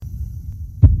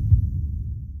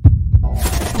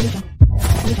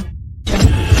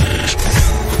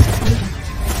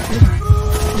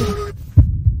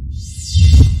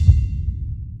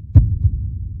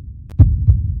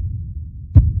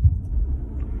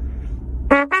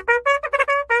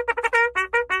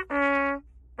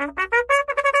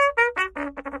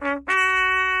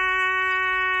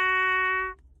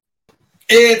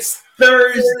It's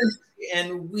Thursday,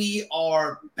 and we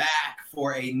are back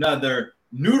for another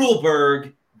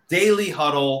Noodleberg Daily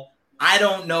Huddle. I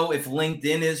don't know if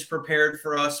LinkedIn is prepared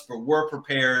for us, but we're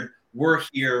prepared. We're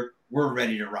here. We're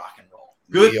ready to rock and roll.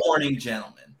 Good morning,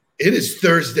 gentlemen. It is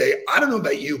Thursday. I don't know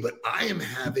about you, but I am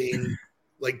having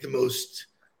like the most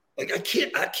I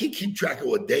can't keep track of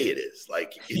what day it is.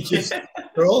 Like it's just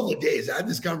for all the days. I had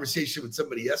this conversation with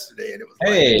somebody yesterday, and it was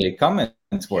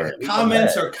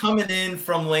Comments are coming in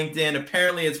from LinkedIn.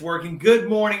 Apparently, it's working. Good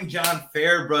morning, John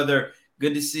Fairbrother.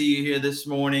 Good to see you here this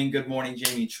morning. Good morning,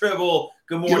 Jamie Tribble.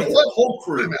 Good morning to the whole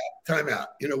crew. Time out.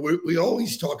 You know, we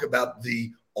always talk about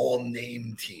the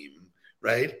all-name team,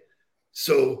 right?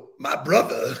 So my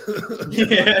brother,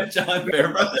 John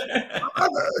Fairbrother.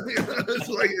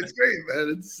 It's great,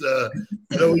 man. It's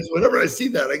always whenever I see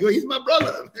that, I go, he's my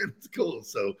brother. It's cool.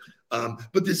 So,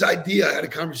 but this idea, I had a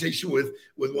conversation with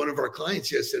one of our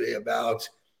clients yesterday about,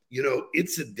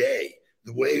 it's a day.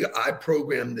 The way I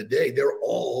program the day, they're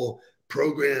all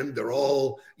programmed. They're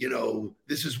all,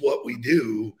 this is what we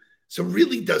do. So it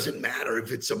really doesn't matter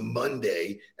if it's a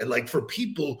Monday. And like for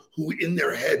people who in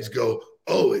their heads go,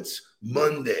 oh, it's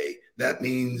Monday, that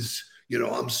means,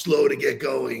 I'm slow to get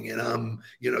going and I'm,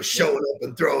 showing up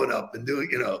and throwing up and doing,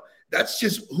 that's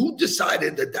just who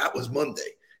decided that was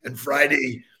Monday and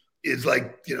Friday is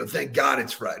like, thank God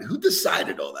it's Friday. Who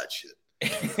decided all that shit?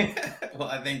 Well,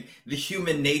 I think the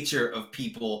human nature of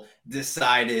people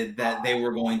decided that they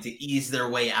were going to ease their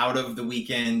way out of the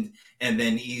weekend and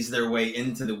then ease their way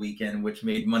into the weekend, which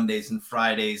made Mondays and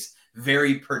Fridays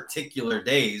very particular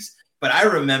days. But I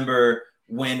remember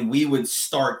when we would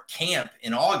start camp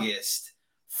in August,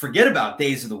 forget about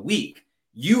days of the week.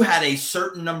 You had a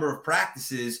certain number of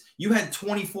practices. You had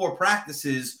 24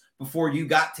 practices before you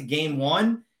got to game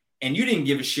one, and you didn't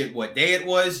give a shit what day it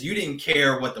was. You didn't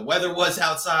care what the weather was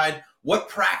outside. What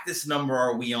practice number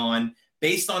are we on?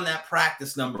 Based on that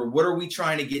practice number, what are we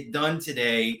trying to get done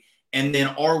today? And then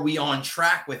are we on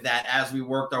track with that as we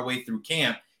worked our way through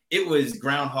camp? It was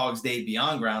Groundhog's Day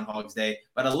beyond Groundhog's Day,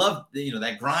 but I love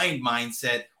that grind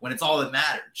mindset when it's all that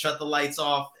mattered. Shut the lights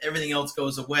off, everything else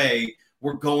goes away.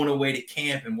 We're going away to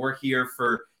camp, and we're here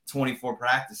for 24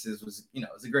 practices. It was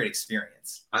a great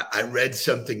experience. I read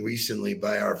something recently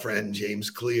by our friend James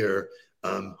Clear,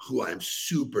 who I'm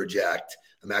super jacked.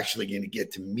 I'm actually going to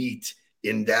get to meet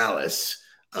in Dallas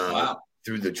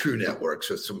through the True Network,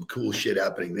 so some cool shit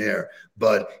happening there.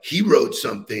 But he wrote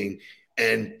something.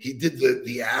 And he did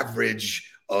the average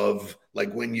of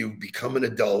like when you become an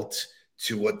adult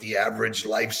to what the average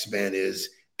lifespan is,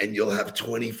 and you'll have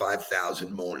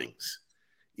 25,000 mornings,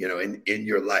 in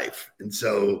your life. And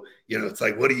so, it's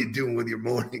like, what are you doing with your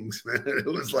mornings, man? It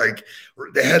was like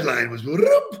the headline was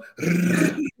rip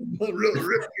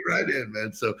you right in,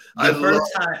 man. So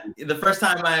the first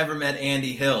time I ever met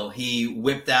Andy Hill, he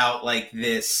whipped out like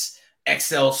this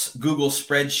Google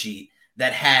spreadsheet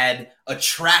that had a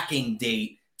tracking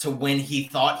date to when he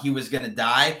thought he was going to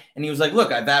die. And he was like,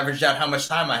 look, I've averaged out how much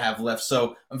time I have left.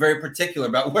 So I'm very particular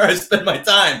about where I spend my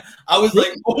time. I was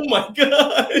like, oh my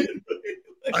God.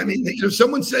 I mean, if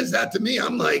someone says that to me,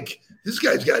 I'm like, this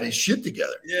guy's got his shit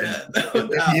together. Yeah.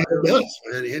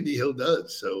 Andy Hill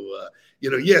does. So,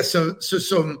 so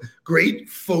some great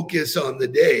focus on the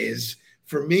days.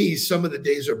 For me, some of the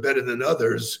days are better than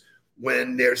others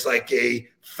when there's like a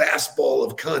fastball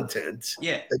of content.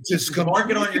 Yeah. That just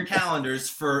mark it on your calendars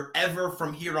forever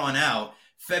from here on out.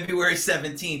 February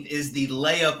 17th is the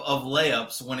layup of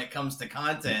layups when it comes to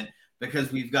content,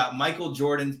 because we've got Michael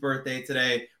Jordan's birthday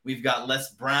today. We've got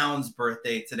Les Brown's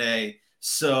birthday today.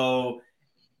 So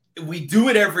we do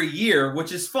it every year,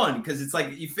 which is fun because it's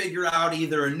like you figure out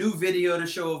either a new video to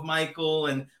show of Michael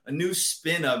and a new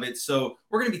spin of it. So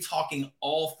we're going to be talking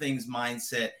all things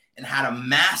mindset and how to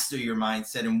master your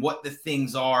mindset and what the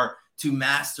things are to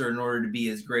master in order to be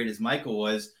as great as Michael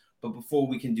was. But before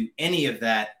we can do any of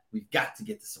that, we've got to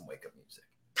get to some wake-up music.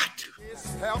 Got to.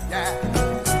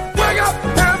 Wake up,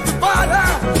 everybody!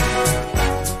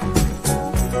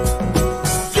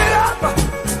 Get up!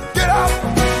 Get up!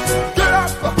 Get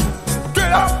up!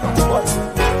 Get up!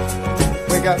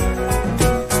 Wake up!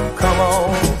 Come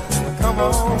on! Come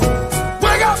on!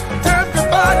 Wake up,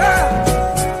 everybody!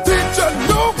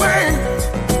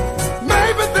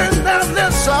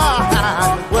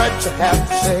 What you have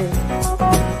to say.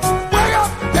 Wake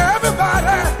up,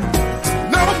 everybody.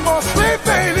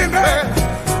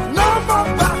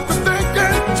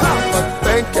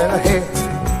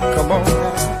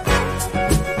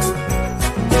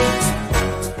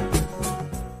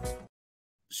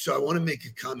 So I want to make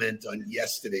a comment on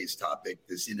yesterday's topic,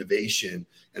 this innovation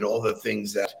and all the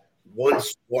things that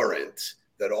once weren't,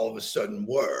 that all of a sudden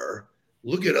were.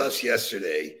 Look at us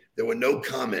yesterday. There were no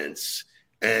comments.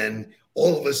 And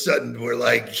all of a sudden we're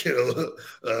like,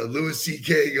 Louis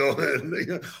C.K.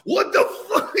 going, what the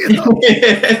fuck?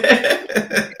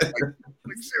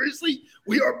 Like, seriously,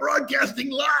 we are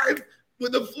broadcasting live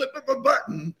with a flip of a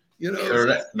button. Sure,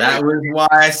 that was why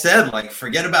I said, like,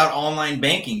 forget about online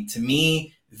banking. To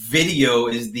me, video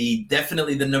is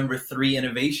definitely the number 3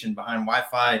 innovation behind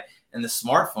Wi-Fi and the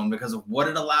smartphone because of what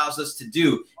it allows us to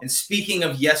do. And speaking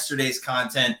of yesterday's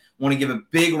content, I want to give a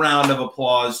big round of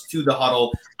applause to the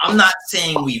Huddle. I'm not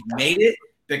saying we've made it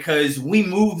because we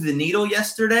moved the needle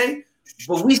yesterday,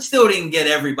 but we still didn't get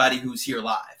everybody who's here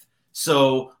live.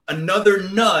 So another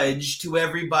nudge to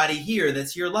everybody here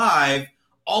that's here live.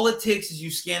 All it takes is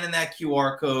you scanning that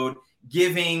QR code,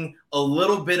 giving a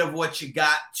little bit of what you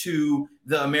got to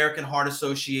the American Heart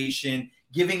Association,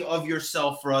 giving of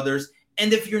yourself for others.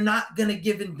 And if you're not going to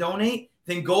give and donate,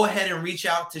 then go ahead and reach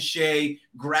out to Shay,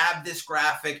 grab this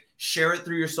graphic, share it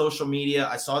through your social media.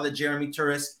 I saw that Jeremy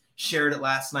Turris shared it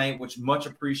last night, which much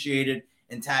appreciated,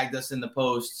 and tagged us in the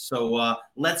post. So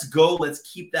let's go. Let's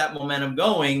keep that momentum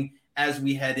going as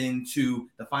we head into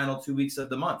the final 2 weeks of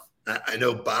the month. I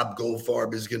know Bob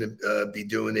Goldfarb is going to be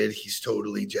doing it. He's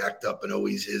totally jacked up and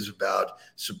always is about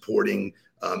supporting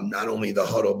not only the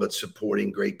Huddle, but supporting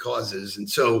great causes. And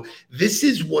so this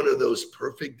is one of those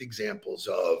perfect examples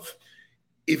of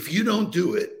if you don't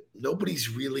do it, nobody's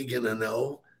really going to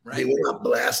know. Right. I mean, we're not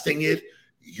blasting it.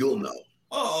 You'll know.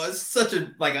 Oh, it's such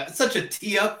a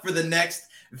tee up for the next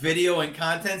video and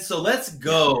content. So let's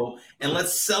go and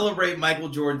let's celebrate Michael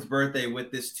Jordan's birthday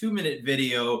with this 2-minute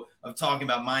video of talking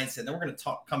about mindset. Then we're going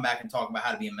to come back and talk about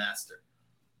how to be a master.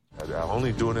 I'm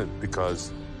only doing it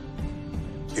because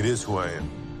it is who I am.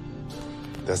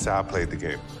 That's how I played the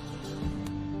game.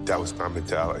 That was my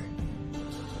mentality.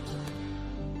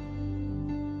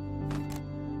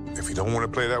 If you don't want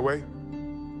to play that way,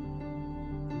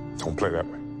 don't play that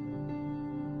way.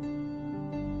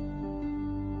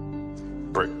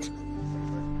 Break.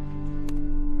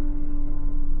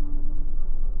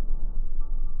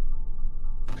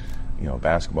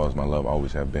 Basketball is my love,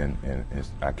 always have been, and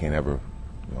I can't ever,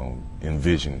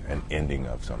 envision an ending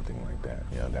of something like that.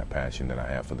 That passion that I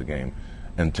have for the game,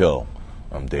 until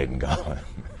I'm dead and gone.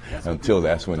 Until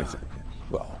that's when it's,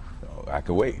 I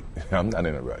could wait. I'm not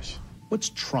in a rush. What's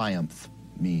triumph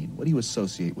mean? What do you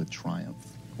associate with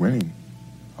triumph? Winning,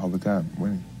 all the time,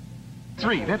 winning.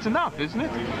 3, that's enough, isn't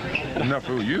it? Enough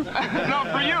for you? No,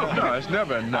 for you. No, it's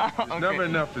never enough. It's okay. never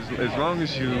enough as long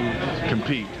as you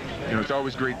compete. It's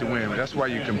always great to win. That's why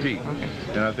you compete. Okay.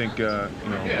 And I think, we're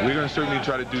going to certainly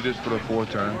try to do this for the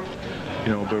 4th time.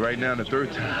 But right now, the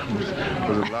 3rd time was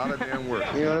a lot of damn work.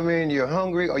 You know what I mean? You're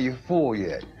hungry or you're full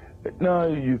yet? No,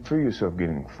 you feel yourself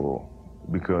getting full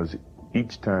because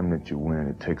each time that you win,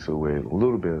 it takes away a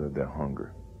little bit of that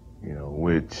hunger,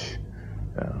 which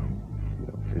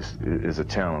is a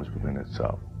challenge within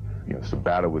itself. It's a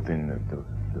battle within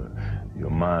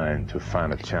your mind to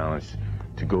find a challenge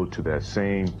to go to that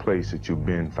same place that you've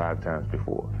been 5 times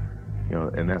before,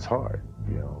 and that's hard.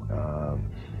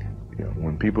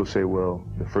 When people say, well,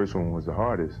 the first one was the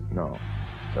hardest, no,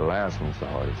 the last one's the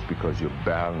hardest because you're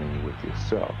battling with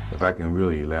yourself. If I can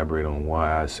really elaborate on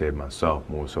why I said myself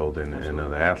more so than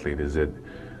another athlete, is that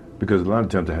because a lot of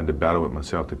times I had to battle with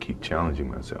myself to keep challenging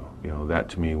myself. That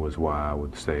to me was why I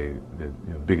would say that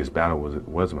the biggest battle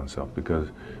was myself, because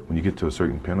when you get to a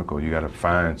certain pinnacle, you got to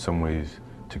find some ways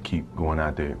to keep going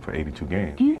out there for 82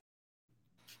 games.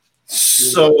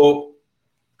 So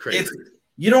Crazy.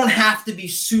 You don't have to be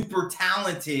super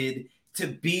talented to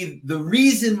be. The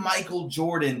reason Michael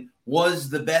Jordan was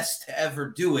the best to ever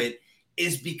do it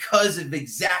is because of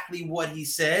exactly what he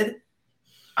said.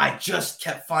 I just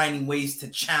kept finding ways to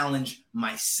challenge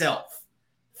myself.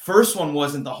 First one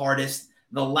wasn't the hardest.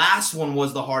 The last one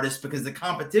was the hardest because the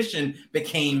competition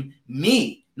became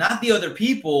me, not the other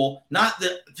people, not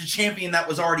the champion that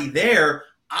was already there.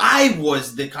 I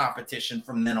was the competition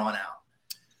from then on out.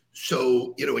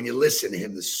 So, when you listen to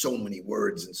him, there's so many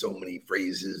words and so many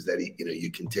phrases that you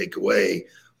can take away.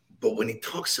 But when he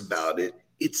talks about it,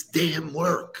 it's damn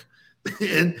work.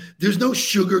 And there's no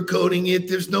sugarcoating it.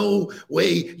 There's no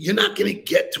way. You're not going to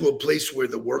get to a place where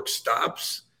the work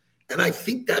stops. And I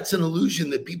think that's an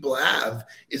illusion that people have,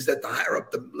 is that the higher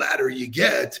up the ladder you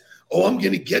get, I'm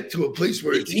going to get to a place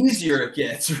where it's easier it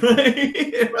gets,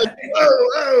 right? Like,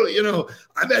 whoa.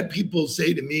 I've had people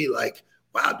say to me like,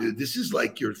 wow, dude, this is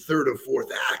like your 3rd or 4th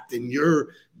act and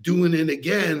you're doing it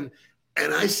again.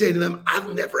 And I say to them,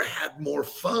 I've never had more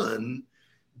fun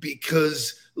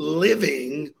because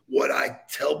living what I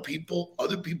tell people,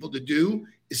 other people to do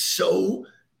is so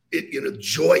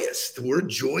joyous. The word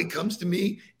joy comes to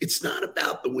me. It's not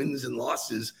about the wins and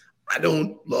losses. I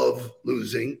don't love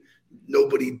losing.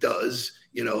 Nobody does.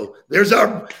 There's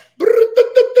our.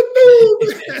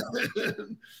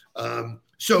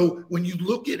 So when you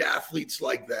look at athletes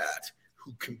like that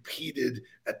who competed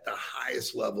at the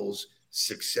highest levels,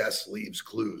 success leaves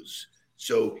clues.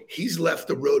 So he's left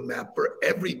a roadmap for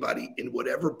everybody in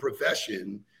whatever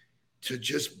profession to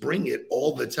just bring it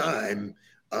all the time.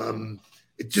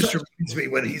 It just reminds me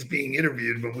when he's being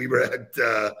interviewed when we were at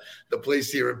the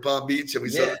place here in Palm Beach and we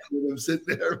saw him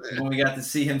sitting there. Man. When we got to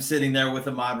see him sitting there with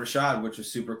Ahmad Rashad, which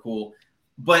was super cool.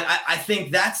 But I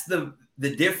think that's the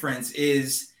difference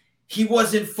is he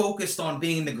wasn't focused on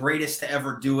being the greatest to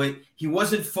ever do it. He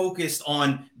wasn't focused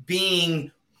on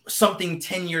being something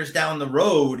 10 years down the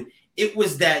road. It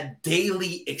was that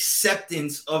daily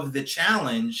acceptance of the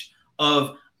challenge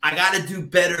of, I got to do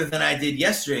better than I did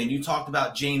yesterday. And you talked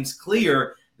about James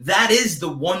Clear. That is the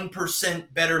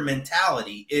 1% better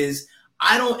mentality is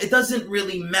it doesn't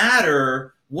really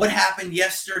matter what happened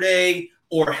yesterday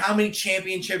or how many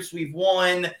championships we've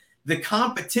won. The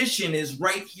competition is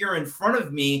right here in front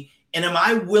of me. And am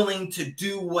I willing to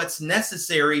do what's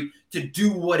necessary to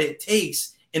do what it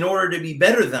takes in order to be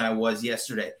better than I was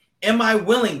yesterday? Am I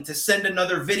willing to send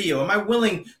another video? Am I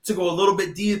willing to go a little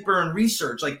bit deeper in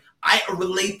research? Like, I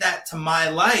relate that to my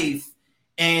life,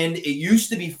 and it used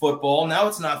to be football. Now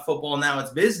it's not football. Now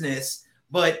it's business.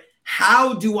 But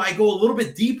how do I go a little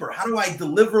bit deeper? How do I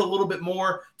deliver a little bit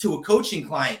more to a coaching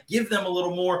client? Give them a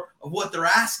little more of what they're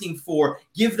asking for.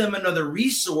 Give them another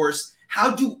resource.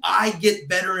 How do I get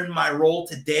better in my role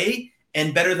today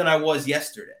and better than I was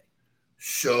yesterday?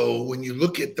 So when you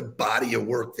look at the body of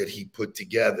work that he put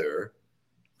together,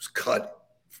 it was cut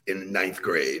in 9th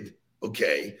grade.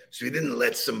 Okay. So he didn't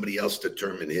let somebody else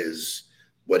determine his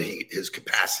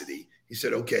capacity. He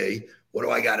said, okay, what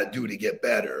do I got to do to get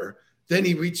better? Then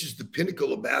he reaches the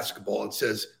pinnacle of basketball and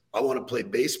says, I want to play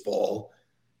baseball.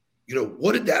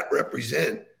 What did that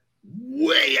represent?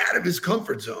 Way out of his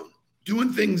comfort zone,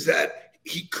 doing things that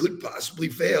he could possibly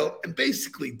fail and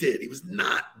basically did. He was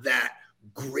not that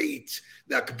great.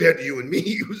 Now, compared to you and me,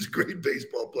 he was a great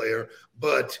baseball player,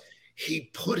 but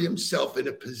he put himself in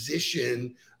a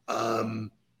position,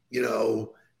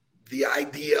 the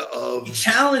idea of he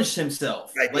challenged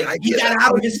himself. Right, like he got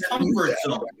out of his comfort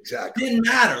zone. Right, exactly. Didn't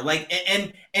matter. Like,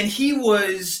 and he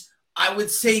was, I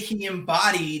would say he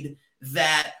embodied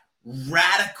that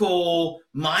radical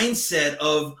mindset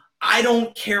of, I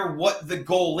don't care what the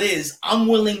goal is. I'm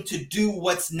willing to do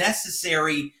what's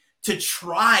necessary to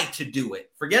try to do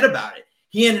it. Forget about it.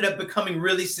 He ended up becoming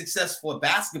really successful at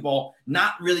basketball,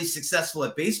 not really successful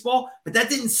at baseball, but that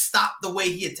didn't stop the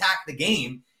way he attacked the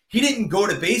game. He didn't go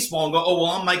to baseball and go, oh,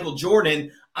 well, I'm Michael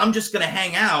Jordan. I'm just going to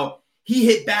hang out. He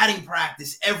hit batting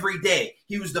practice every day.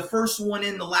 He was the first one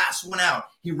in, the last one out.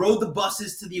 He rode the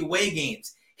buses to the away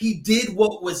games. He did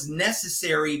what was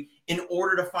necessary in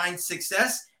order to find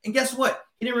success. And guess what?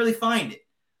 He didn't really find it,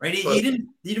 right? He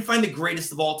didn't find the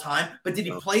greatest of all time, but did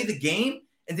he play the game?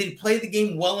 And did he play the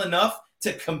game well enough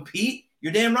to compete?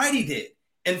 You're damn right he did.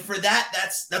 And for that,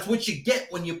 that's what you get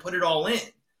when you put it all in.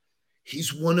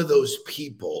 He's one of those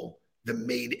people that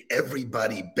made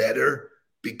everybody better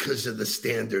because of the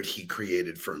standard he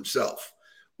created for himself,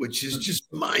 which is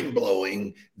just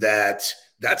mind-blowing. That's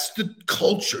the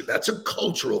culture. That's a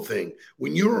cultural thing.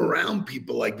 When you're around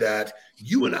people like that,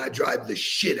 you and I drive the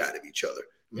shit out of each other.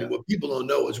 I mean, what people don't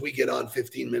know is we get on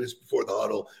 15 minutes before the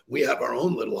huddle. We have our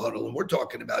own little huddle, and we're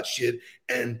talking about shit.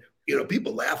 And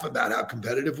people laugh about how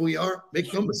competitive we are.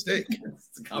 Make no mistake,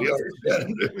 we are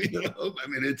competitive. I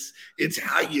mean, it's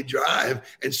how you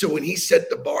drive. And so when he set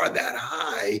the bar that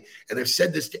high, and I've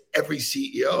said this to every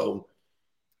CEO,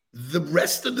 the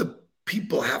rest of the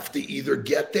people have to either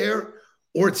get there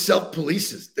or it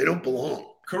self-polices. They don't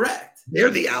belong. Correct. They're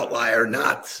the outlier,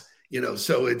 not,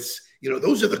 so it's,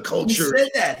 those are the cultures. He said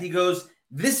that. He goes,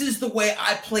 this is the way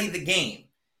I play the game.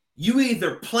 You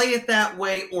either play it that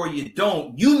way or you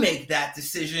don't. You make that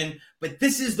decision, but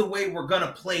this is the way we're going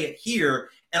to play it here.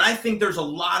 And I think there's a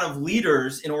lot of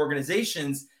leaders in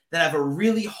organizations that have a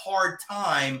really hard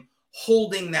time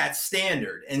holding that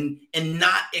standard and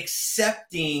not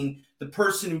accepting the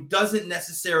person who doesn't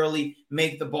necessarily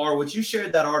make the bar, which you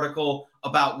shared that article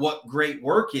about what great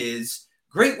work is.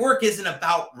 Great work isn't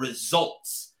about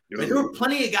results. I mean, there were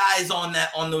plenty of guys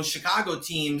on those Chicago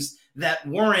teams that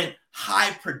weren't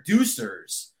high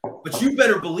producers, but you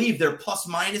better believe their plus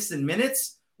minus in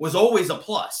minutes was always a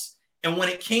plus. And when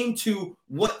it came to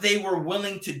what they were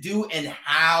willing to do and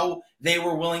how they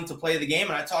were willing to play the game,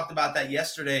 and I talked about that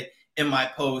yesterday in my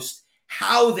post,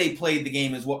 how they played the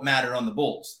game is what mattered on the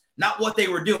Bulls. Not what they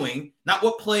were doing, not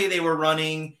what play they were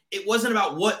running. It wasn't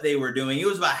about what they were doing. It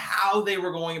was about how they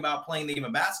were going about playing the game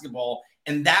of basketball.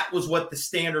 And that was what the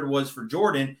standard was for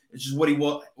Jordan, which is what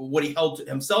he held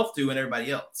himself to and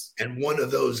everybody else. And one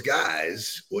of those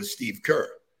guys was Steve Kerr,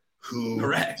 who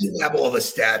Correct. didn't have all the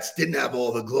stats, didn't have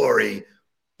all the glory,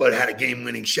 but had a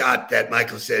game-winning shot that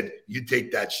Michael said, you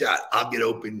take that shot. I'll get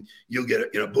open. You'll get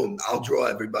it. Boom, I'll draw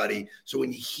everybody. So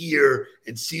when you hear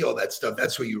and see all that stuff,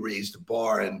 that's where you raise the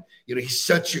bar. And, he's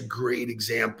such a great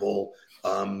example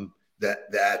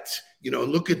that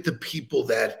look at the people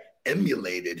that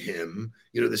emulated him.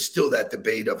 There's still that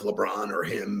debate of LeBron or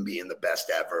him being the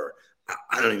best ever.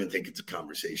 I don't even think it's a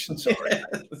conversation. Sorry.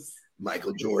 Yes.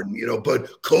 Michael Jordan, but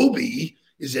Kobe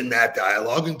is in that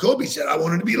dialogue. And Kobe said, I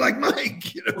wanted to be like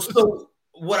Mike. So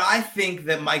what I think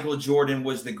that Michael Jordan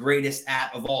was the greatest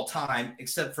at of all time,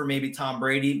 except for maybe Tom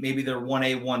Brady, maybe their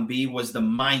 1A, 1B, was the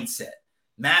mindset,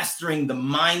 mastering the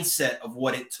mindset of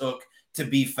what it took to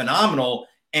be phenomenal.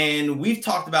 And we've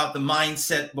talked about the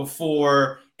mindset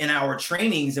before in our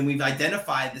trainings, and we've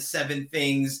identified the 7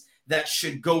 things that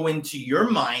should go into your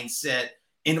mindset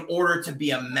in order to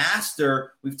be a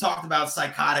master. We've talked about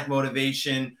psychotic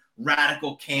motivation,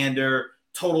 radical candor,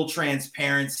 total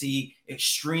transparency,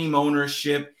 extreme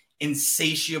ownership,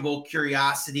 insatiable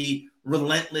curiosity,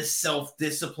 relentless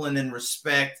self-discipline and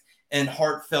respect, and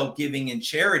heartfelt giving and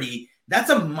charity. That's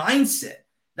a mindset.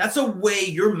 That's a way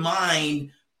your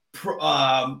mind,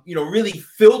 really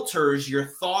filters your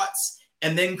thoughts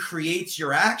and then creates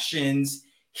your actions.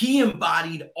 He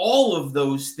embodied all of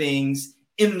those things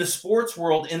in the sports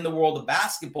world, in the world of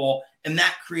basketball, and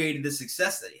that created the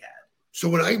success that he had. So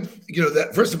when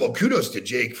that, first of all, kudos to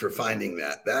Jake for finding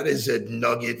that. That is a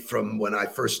nugget from when I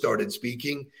first started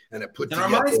speaking, and I put our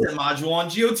mindset module on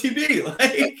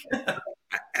GOTB.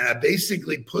 And I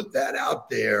basically put that out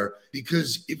there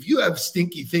because if you have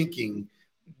stinky thinking,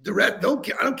 I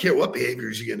don't care what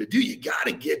behaviors you're going to do. You got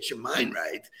to get your mind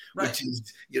right, which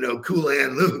is, Cool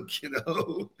and Luke,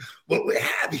 what we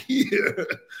have here,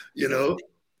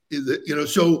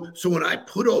 so when I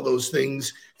put all those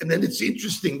things, and then it's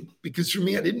interesting because for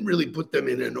me, I didn't really put them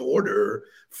in an order.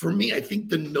 For me, I think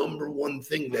the number one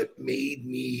thing that made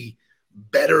me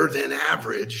better than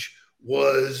average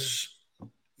was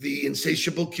the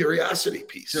insatiable curiosity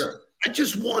piece. Sure. I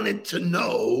just wanted to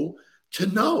know,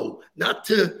 not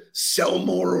to sell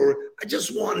more, I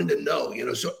just wanted to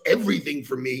know, so everything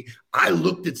for me, I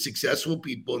looked at successful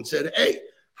people and said, hey,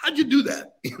 how'd you do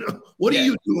that? What are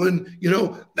you doing?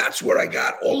 That's where I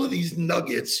got all of these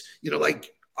nuggets,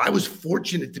 like I was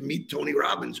fortunate to meet Tony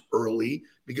Robbins early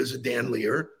because of Dan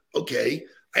Lear. Okay.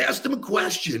 I asked him a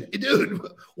question. Hey, dude,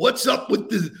 what's up with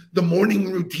the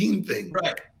morning routine thing?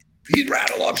 Right. He'd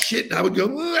rattle off shit and I would go,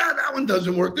 well, that one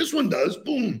doesn't work. This one does.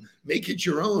 Boom, make it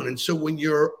your own. And so when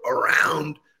you're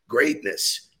around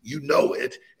greatness, you know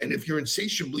it. And if you're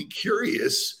insatiably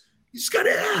curious, you just got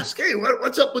to ask, hey,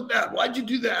 what's up with that? Why'd you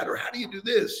do that? Or how do you do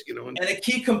this? And a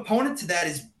key component to that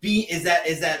is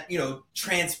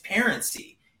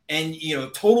transparency. And,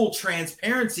 total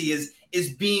transparency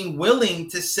is being willing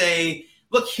to say,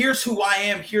 look, here's who I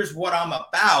am. Here's what I'm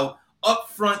about. Up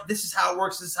front, this is how it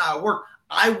works. This is how it works.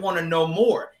 I want to know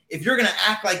more. If you're going to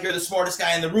act like you're the smartest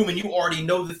guy in the room and you already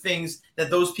know the things that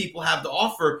those people have to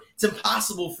offer, it's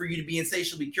impossible for you to be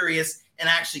insatiably curious and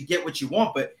actually get what you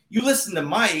want. But you listen to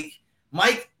Mike.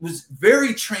 Mike was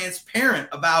very transparent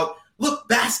about, look,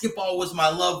 basketball was my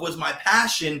love, was my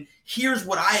passion. Here's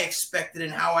what I expected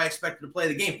and how I expected to play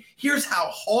the game. Here's how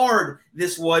hard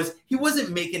this was. He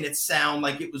wasn't making it sound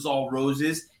like it was all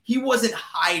roses. He wasn't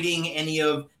hiding any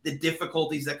of the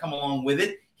difficulties that come along with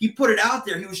it. He put it out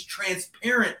there. He was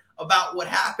transparent about what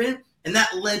happened, and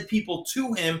that led people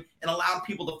to him and allowed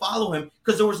people to follow him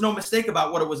because there was no mistake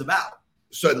about what it was about.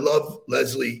 So I love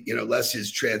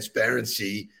Les's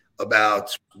transparency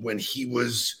about when he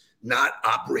was not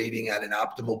operating at an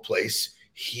optimal place.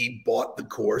 He bought the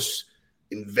course,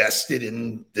 invested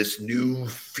in this new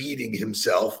feeding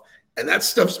himself. And that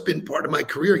stuff's been part of my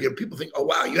career. People think, oh,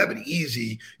 wow, you have it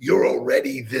easy. You're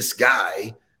already this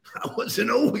guy. I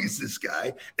wasn't always this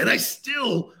guy. And I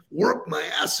still work my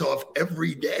ass off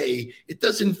every day. It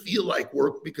doesn't feel like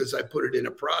work because I put it in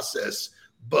a process.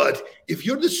 But if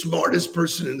you're the smartest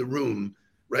person in the room,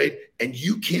 right, and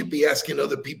you can't be asking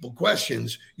other people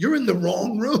questions, you're in the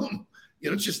wrong room.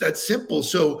 It's just that simple.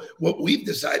 So what we've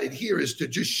decided here is to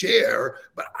just share.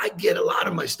 But I get a lot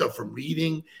of my stuff from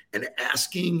reading and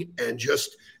asking and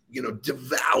just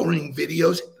devouring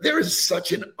videos. There is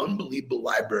such an unbelievable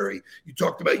library. You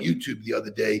talked about YouTube the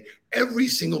other day. Every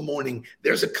single morning,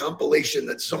 there's a compilation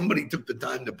that somebody took the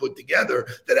time to put together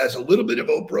that has a little bit of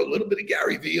Oprah, a little bit of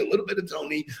Gary Vee, a little bit of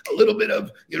Tony, a little bit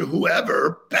of,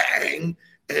 whoever, bang.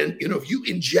 And, if you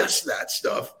ingest that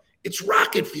stuff, it's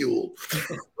rocket fuel.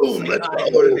 Boom, let's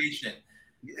go. Motivation.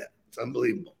 Yeah. It's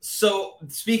unbelievable. So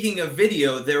speaking of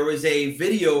video, there was a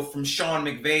video from Sean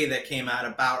McVay that came out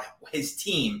about his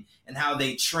team and how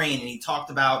they train. And he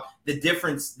talked about the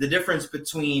difference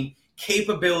between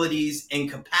capabilities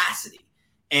and capacity.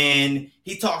 And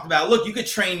he talked about, look, you could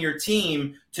train your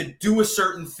team to do a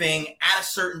certain thing at a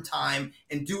certain time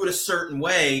and do it a certain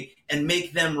way and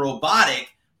make them robotic.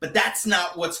 But that's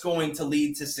not what's going to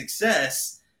lead to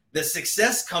success. The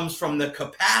success comes from the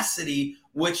capacity,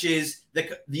 which is the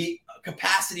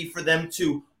capacity for them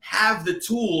to have the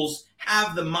tools,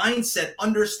 have the mindset,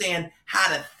 understand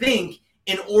how to think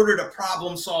in order to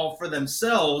problem solve for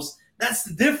themselves. That's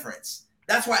the difference.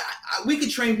 That's why we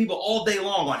could train people all day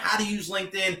long on how to use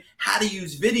LinkedIn, how to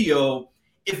use video.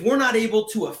 If we're not able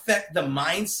to affect the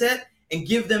mindset and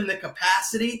give them the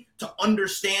capacity to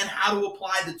understand how to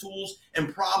apply the tools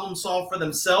and problem solve for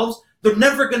themselves, they're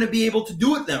never going to be able to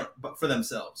do it for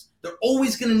themselves. They're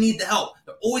always going to need the help.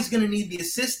 They're always going to need the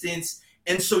assistance.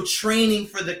 And so training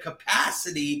for the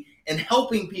capacity and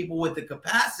helping people with the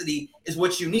capacity is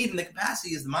what you need. And the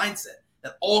capacity is the mindset.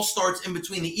 That all starts in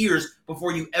between the ears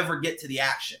before you ever get to the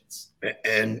actions.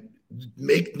 And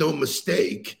make no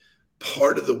mistake,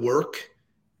 part of the work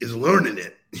is learning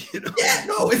it. Yeah,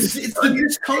 no, it's the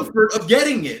discomfort of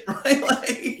getting it, right? Like,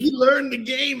 he learned the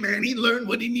game, man. He learned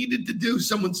what he needed to do.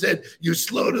 Someone said, you're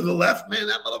slow to the left, man.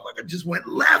 That motherfucker just went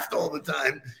left all the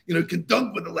time. Can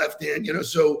dunk with the left hand,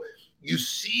 So you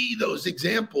see those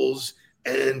examples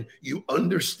and you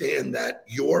understand that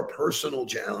your personal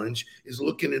challenge is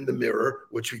looking in the mirror,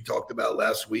 which we talked about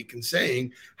last week, and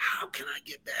saying, how can I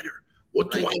get better?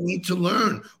 What do I need to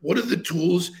learn? What are the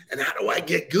tools and how do I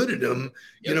get good at them?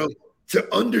 Yep. To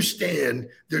understand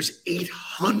there's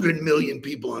 800 million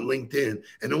people on LinkedIn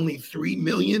and only 3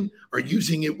 million are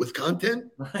using it with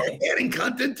content, or adding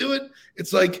content to it.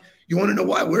 It's like, you want to know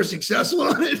why we're successful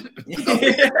on it? It's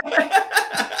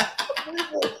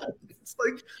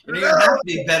like, you don't have to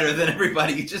be better than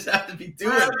everybody. You just have to be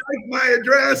doing it. Like my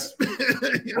address.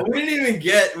 Well, we didn't even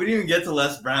get to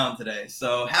Les Brown today.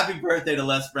 So happy birthday to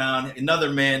Les Brown, another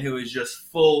man who is just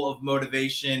full of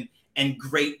motivation and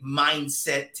great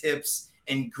mindset tips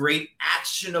and great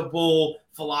actionable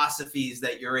philosophies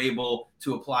that you're able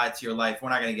to apply to your life. We're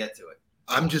not going to get to it.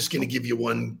 I'm just going to give you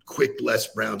one quick Les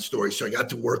Brown story. So I got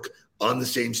to work on the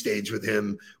same stage with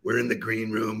him. We're in the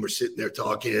green room. We're sitting there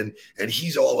talking, and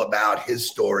he's all about his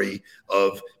story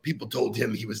of people told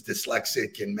him he was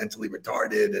dyslexic and mentally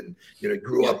retarded and,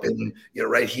 grew up in,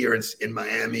 right here in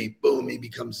Miami. Boom, he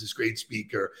becomes this great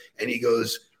speaker. And he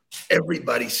goes,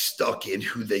 everybody's stuck in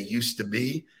who they used to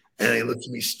be. And he looks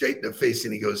me straight in the face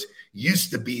and he goes,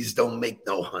 used to be's don't make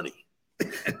no honey.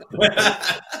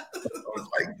 I was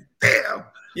like, damn.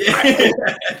 Yeah.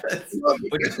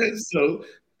 So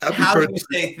how you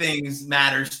say things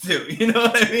matters too. You know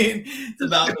what I mean? It's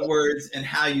about the words and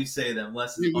how you say them.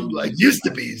 Less like used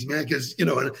to be's, man. Because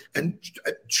and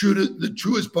true to the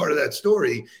truest part of that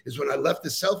story is when I left the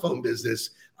cell phone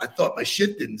business, I thought my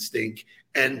shit didn't stink.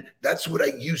 And that's what I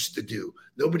used to do.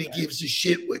 Nobody gives a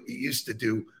shit what you used to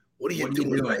do. What are you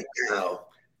doing right now?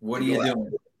 What are you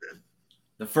doing?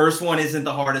 The first one isn't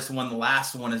the hardest one. The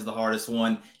last one is the hardest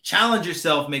one. Challenge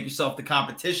yourself. Make yourself the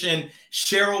competition.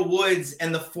 Cheryl Woods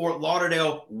and the Fort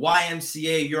Lauderdale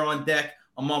YMCA. You're on deck.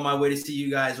 I'm on my way to see you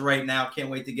guys right now. Can't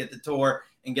wait to get the tour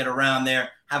and get around there.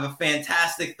 Have a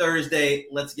fantastic Thursday.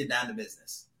 Let's get down to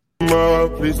business.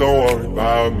 Please don't worry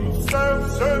about me.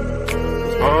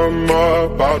 I'm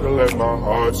about to let my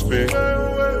heart speak.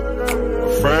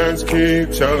 My friends keep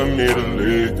telling me to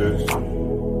leave this.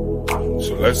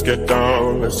 So let's get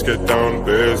down to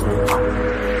business.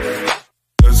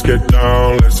 Let's get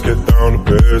down to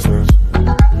business.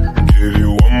 Give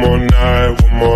you one more night, one more